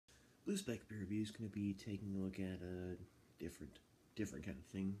BlueSpec beer review is going to be taking a look at a different kind of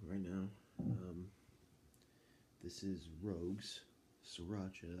thing right now. This is Rogue's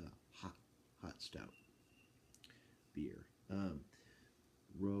Sriracha Hot Stout beer.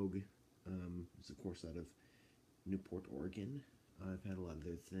 Rogue is of course out of Newport, Oregon. I've had a lot of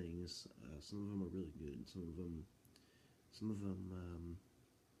their things. Some of them are really good. Some of them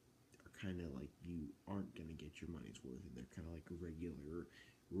are kind of like you aren't gonna get your money's worth, and they're kind of like regular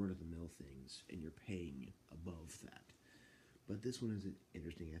run-of-the-mill things, and you're paying above that. But this one is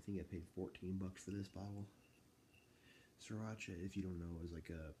interesting. I think I paid $14 for this bottle. Sriracha, if you don't know, is like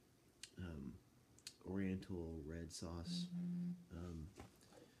a Oriental red sauce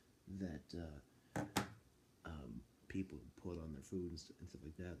that people put on their food and stuff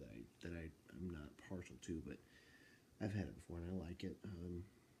like that. I'm not partial to, but I've had it before and I like it.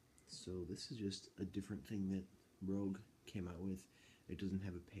 So this is just a different thing that Rogue came out with. It doesn't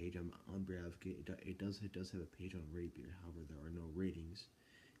have a page on Brevk. It does have a page on Rate Beer. However, there are no ratings.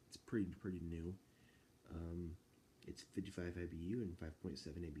 It's pretty new. It's 55 IBU and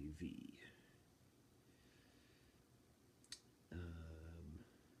 5.7 ABV.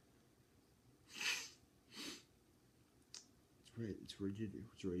 It's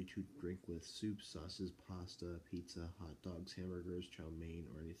ready to drink with soup, sauces, pasta, pizza, hot dogs, hamburgers, chow mein,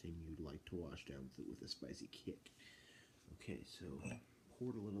 or anything you'd like to wash down with a spicy kick. Okay, so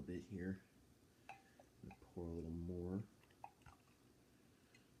poured a little bit here. I'm gonna pour a little more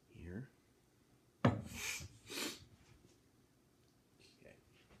here. Okay.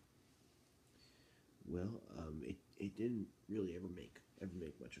 Well, it didn't really ever make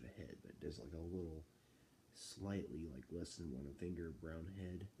much of a head, but there's like a little, slightly like less than 1 finger brown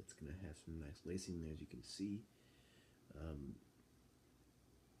head. It's gonna have some nice lacing there, as you can see.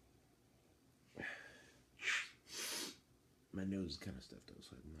 My nose is kind of stuffed up,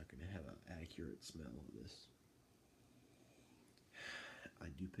 so I'm not going to have an accurate smell of this. I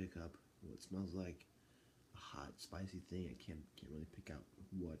do pick up what smells like a hot, spicy thing. I can't really pick out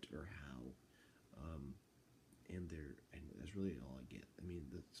what or how. And that's really all I get. I mean,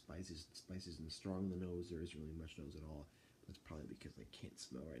 the spices and strong in the nose. There isn't really much nose at all. That's probably because I can't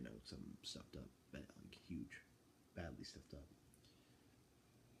smell right now because I'm stuffed up, like huge, badly stuffed up.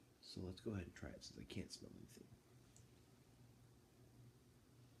 So let's go ahead and try it since I can't smell anything.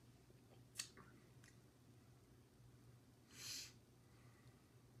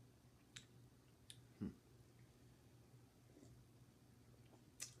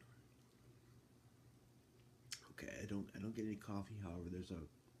 Okay, I don't get any coffee. However, there's a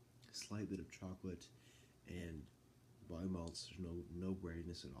slight bit of chocolate and barley malts. There's no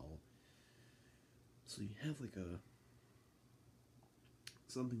breadiness at all. So you have like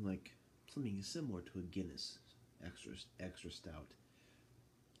something similar to a Guinness extra stout.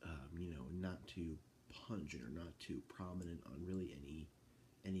 Not too pungent or not too prominent on really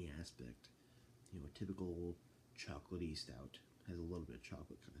any aspect. A typical chocolatey stout has a little bit of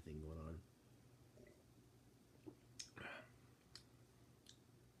chocolate kind of thing going on.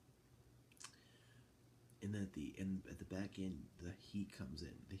 And at the back end, the heat comes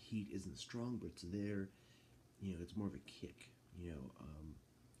in. The heat isn't strong, but it's there. It's more of a kick.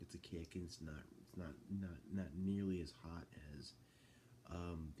 It's a kick, and it's not nearly as hot as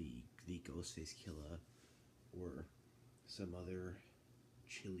the Ghostface Killa or some other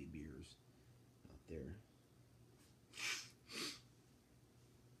chili beers out there.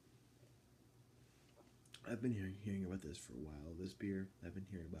 I've been hearing about this for a while. This beer, I've been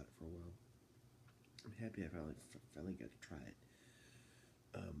hearing about it for a while. I'm happy I finally got to try it.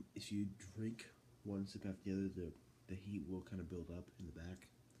 If you drink one sip after the other, the heat will kind of build up in the back.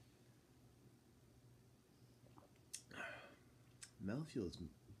 Mouthfeel is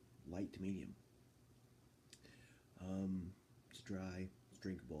light to medium. It's dry. It's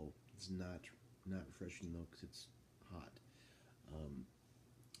drinkable. It's not refreshing though because it's hot.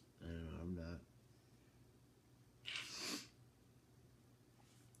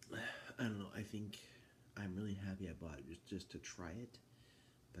 I don't know. I think I'm really happy I bought it just to try it,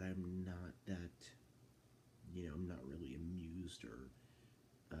 but I'm not that. I'm not really amused or,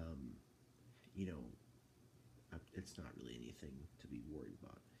 it's not really anything to be worried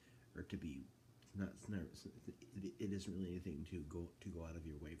about, or to be it isn't really anything to go out of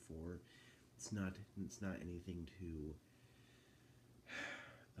your way for. It's not anything to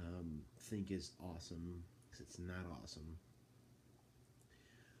think is awesome, because it's not awesome.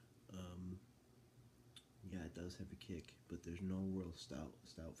 Yeah, it does have a kick, but there's no real stout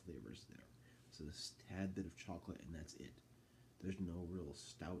flavors there. So this tad bit of chocolate, and that's it. There's no real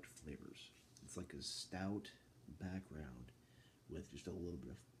stout flavors. It's like a stout background with just a little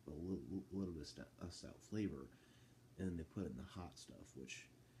bit of little bit of stout flavor, and then they put it in the hot stuff, which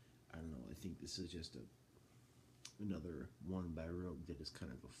I don't know. I think this is just another one by Rogue that is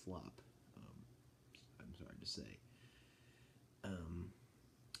kind of a flop. Um, I'm sorry to say. Um,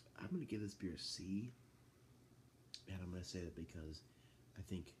 I'm gonna give this beer a C, and I'm gonna say that because I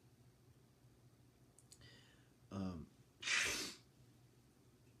think um,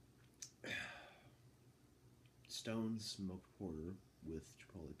 Stone smoked porter with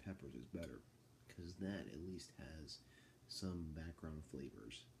chipotle peppers is better because that at least has some background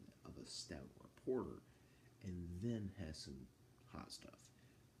flavors of a stout or a porter, and then has some hot stuff.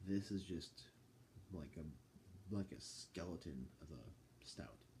 This is just like a skeleton of a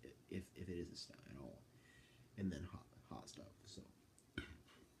stout, if it is a stout at all, and then hot stuff. So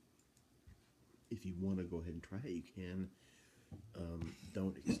if you want to go ahead and try it, you can.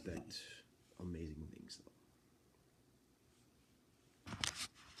 Don't expect amazing things though.